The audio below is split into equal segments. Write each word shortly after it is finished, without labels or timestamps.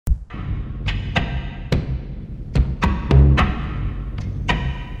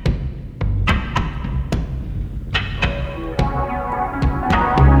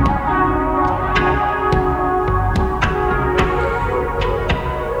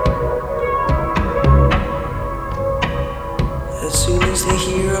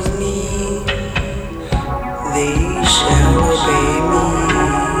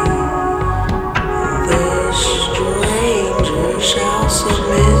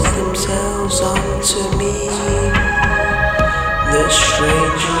to me. The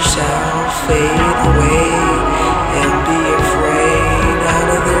stranger shall fade away and be afraid out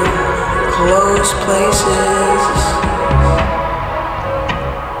of their close places.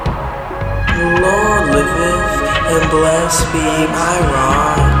 The Lord liveth, and blessed be my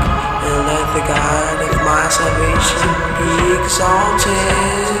rock, and let the God of my salvation be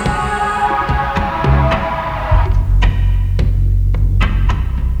exalted.